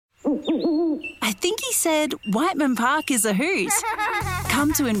I think he said Whiteman Park is a hoot.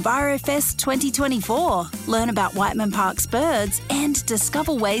 Come to EnviroFest 2024. Learn about Whiteman Park's birds and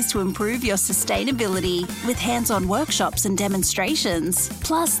discover ways to improve your sustainability with hands-on workshops and demonstrations.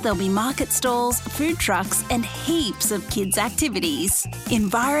 Plus, there'll be market stalls, food trucks and heaps of kids' activities.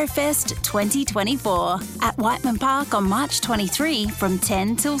 EnviroFest 2024 at Whiteman Park on March 23 from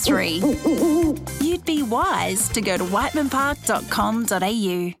 10 till 3. You'd be wise to go to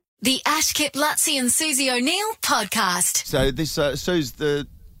whitemanpark.com.au. The Ash Kip Lutzi and Susie O'Neill podcast. So this Sue's the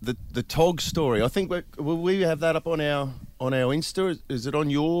Tog story. I think will we have that up on our Insta? Is it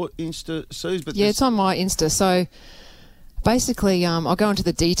on your Insta, Suze? But it's on my Insta. So basically, I'll go into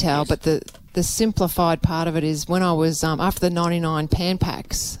the detail, but the simplified part of it is when I was after the 99 Pan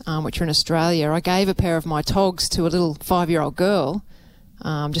Packs, which were in Australia, I gave a pair of my Togs to a little 5-year-old girl,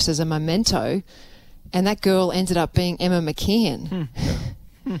 just as a memento, and that girl ended up being Emma McKeon.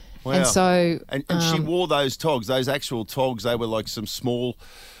 Wow. And so, and she wore those Togs, those actual Togs. They were like some small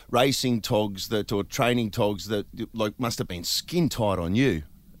racing Togs or training Togs that like must have been skin tight on you.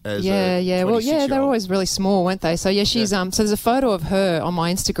 Well, they're always really small, weren't they? So she's so there's a photo of her on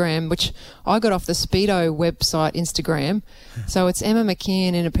my Instagram, which I got off the Speedo website Instagram. So it's Emma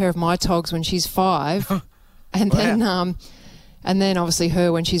McKeon in a pair of my Togs when she's 5, and then obviously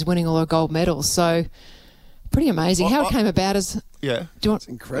her when she's winning all her gold medals. So pretty amazing. How it came about is it's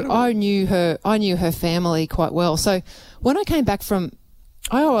incredible. I knew her family quite well. So when I came back from,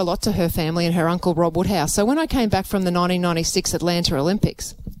 I owe a lot to her family and her uncle Rob Woodhouse. So when I came back from the 1996 Atlanta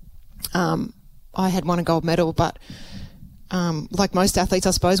Olympics, I had won a gold medal, but like most athletes,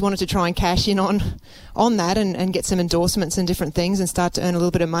 I suppose, wanted to try and cash in on that and get some endorsements and different things and start to earn a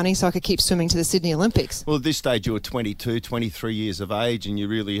little bit of money so I could keep swimming to the Sydney Olympics. Well, at this stage, you were 22, 23 years of age, and you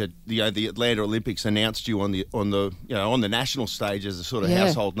really had the Atlanta Olympics announced you on the national stage as a sort of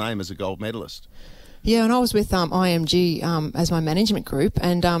household name as a gold medalist. Yeah, and I was with IMG as my management group,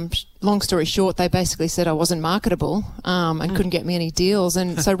 and long story short, they basically said I wasn't marketable and couldn't get me any deals.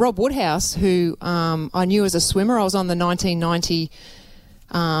 And so Rob Woodhouse, who I knew as a swimmer, I was on the 1990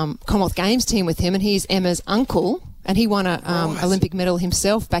 Commonwealth Games team with him, and he's Emma's uncle, and he won an Olympic medal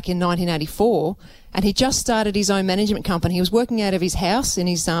himself back in 1984. And he just started his own management company. He was working out of his house in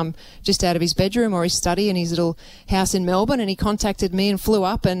his just out of his bedroom or his study in his little house in Melbourne. And he contacted me and flew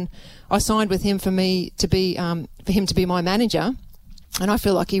up, and I signed with him for him to be my manager. And I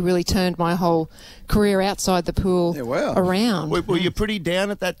feel like he really turned my whole career outside the pool around. Were you pretty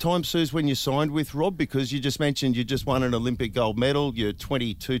down at that time, Suze, when you signed with Rob? Because you just mentioned you just won an Olympic gold medal. You're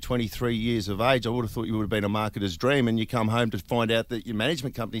 22, 23 years of age. I would have thought you would have been a marketer's dream, and you come home to find out that your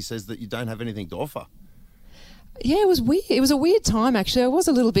management company says that you don't have anything to offer. Yeah, it was weird. It was a weird time, actually. I was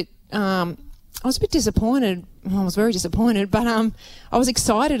a little bit... I was a bit disappointed. I was very disappointed, but I was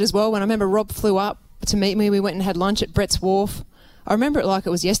excited as well when I remember Rob flew up to meet me. We went and had lunch at Brett's Wharf. I remember it like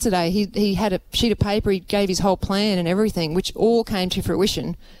it was yesterday. He had a sheet of paper. He gave his whole plan and everything, which all came to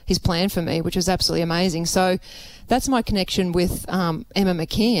fruition, his plan for me, which was absolutely amazing. So that's my connection with Emma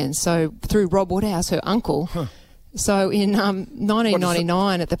McKeon. So through Rob Woodhouse, her uncle. Huh. So in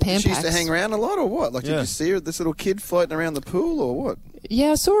 1999 at the Pan Packs. She used to hang around a lot or what? Like, did you see her, this little kid floating around the pool or what?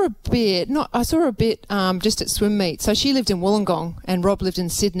 Yeah, I saw her a bit just at swim meet. So she lived in Wollongong and Rob lived in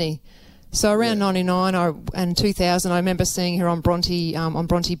Sydney. So around 99 and 2000, I remember seeing her on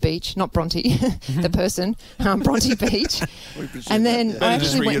Bronte Beach, not Bronte, the person, Bronte Beach. And then I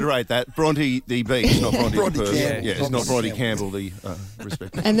just reiterate that Bronte the beach, not Bronte the person. It's not Bronte Campbell. The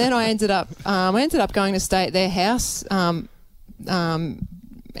respect. And then I ended up going to stay at their house, Emma's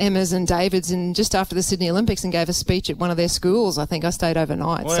and David's, and just after the Sydney Olympics, and gave a speech at one of their schools. I think I stayed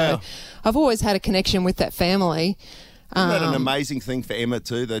overnight. Wow. So I've always had a connection with that family. Isn't that an amazing thing for Emma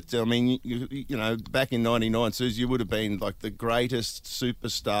too? That I mean, you know, back in '99, Suze, you would have been like the greatest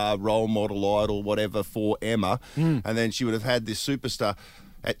superstar, role model, idol, whatever for Emma, and then she would have had this superstar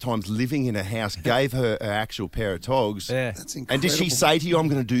at times living in a house, gave her an actual pair of Togs. Yeah, that's incredible. And did she say to you, "I'm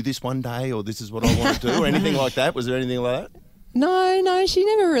going to do this one day," or "This is what I want to do," or anything like that? Was there anything like that? No, she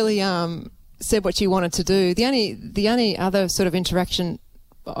never really said what she wanted to do. The only other sort of interaction,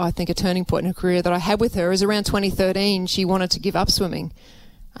 I think, a turning point in her career that I had with her is around 2013. She wanted to give up swimming.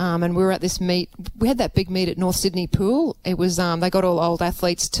 And we were at this meet. We had that big meet at North Sydney Pool. It was they got all old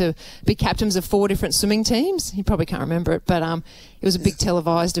athletes to be captains of 4 different swimming teams. You probably can't remember it, but it was a big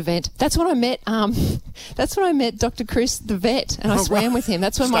televised event. That's when I met Dr. Chris the vet, and I swam with him.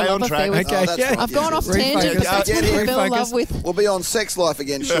 That's when my love affair was. Okay, I've gone off tangent, but that's when I fell in love with. We'll be on Sex Life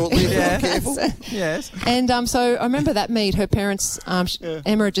again shortly. If you're careful. Yes. And so I remember that meet. Her parents,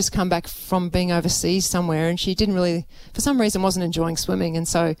 Emma, had just come back from being overseas somewhere, and she didn't really, for some reason, wasn't enjoying swimming, and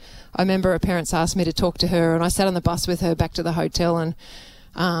so So I remember her parents asked me to talk to her, and I sat on the bus with her back to the hotel, and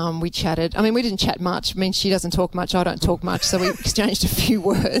we chatted. I mean, we didn't chat much. I mean, she doesn't talk much. I don't talk much. So we exchanged a few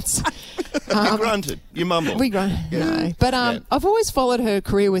words. You grunted. You mumbled. We grunted. Yeah. No. But I've always followed her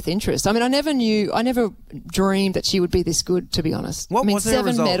career with interest. I mean, I never dreamed that she would be this good, to be honest. What was her 7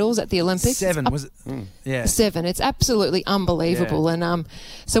 result? medals at the Olympics. 7, was it? Yeah. 7. It's absolutely unbelievable. Yeah. And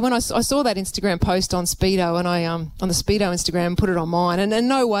so when I saw that Instagram post on Speedo, and I on the Speedo Instagram put it on mine, and in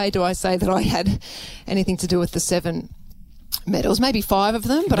no way do I say that I had anything to do with the 7 medals, maybe 5 of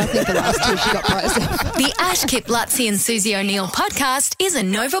them, but I think the last 2 she got by herself. The Ash Kip Lutzi and Susie O'Neill podcast is a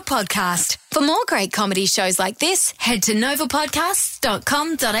Nova podcast. For more great comedy shows like this, head to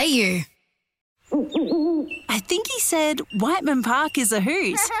novapodcasts.com.au. I think he said Whiteman Park is a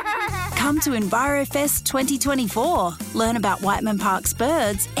hoot. Come to EnviroFest 2024. Learn about Whiteman Park's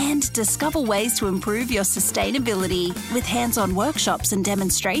birds and discover ways to improve your sustainability with hands-on workshops and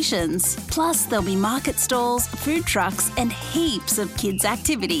demonstrations. Plus, there'll be market stalls, food trucks and heaps of kids'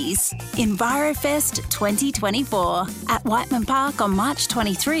 activities. EnviroFest 2024 at Whiteman Park on March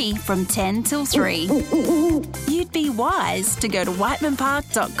 23 from 10 till 3. You'd be wise to go to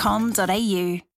whitemanpark.com.au.